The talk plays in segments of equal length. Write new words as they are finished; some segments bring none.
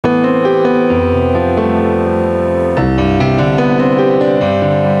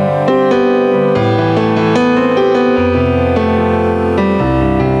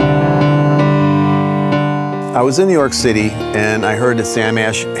I was in New York City and I heard that Sam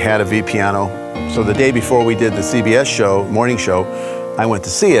Ash had a V-Piano. So the day before we did the CBS show, morning show, I went to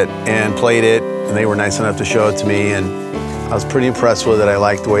see it and played it, and they were nice enough to show it to me, and I was pretty impressed with it. I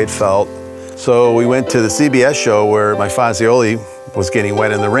liked the way it felt. So we went to the CBS show where my Fazioli was getting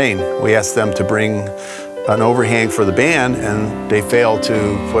wet in the rain. We asked them to bring an overhang for the band, and they failed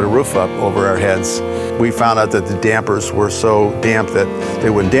to put a roof up over our heads. We found out that the dampers were so damp that they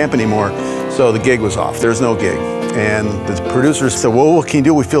wouldn't damp anymore, so the gig was off. There's no gig. And the producers said, well, what can you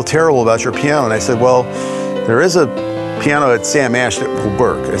do? We feel terrible about your piano. And I said, well, there is a piano at Sam Ash that will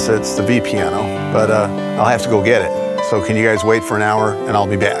work. I said, it's the V-Piano, but I'll have to go get it. So can you guys wait for an hour and I'll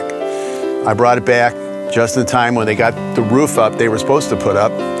be back? I brought it back just in time when they got the roof up they were supposed to put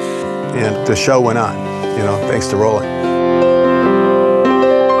up, and the show went on, you know, thanks to Roland.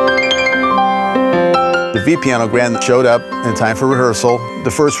 The V-Piano Grand showed up in time for rehearsal.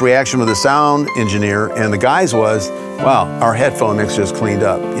 The first reaction of the sound engineer and the guys was, wow, our headphone mix just cleaned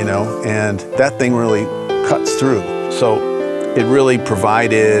up, you know, and that thing really cuts through. So it really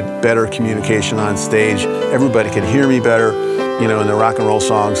provided better communication on stage. Everybody could hear me better, you know, in the rock and roll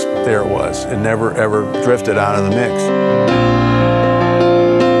songs, there it was. It never ever drifted out of the mix.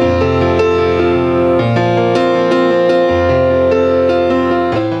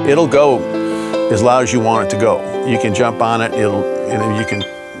 It'll go as loud as you want it to go. You can jump on it,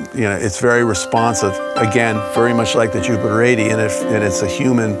 it's very responsive. Again, very much like the Jupiter 80, and it's a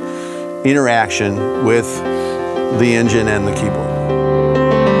human interaction with the engine and the keyboard.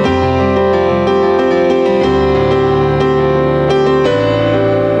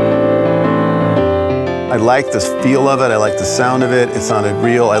 I like the feel of it, I like the sound of it, it sounded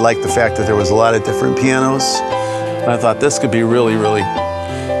real. I like the fact that there was a lot of different pianos. And I thought this could be really, really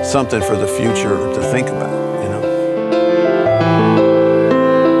something for the future to think about.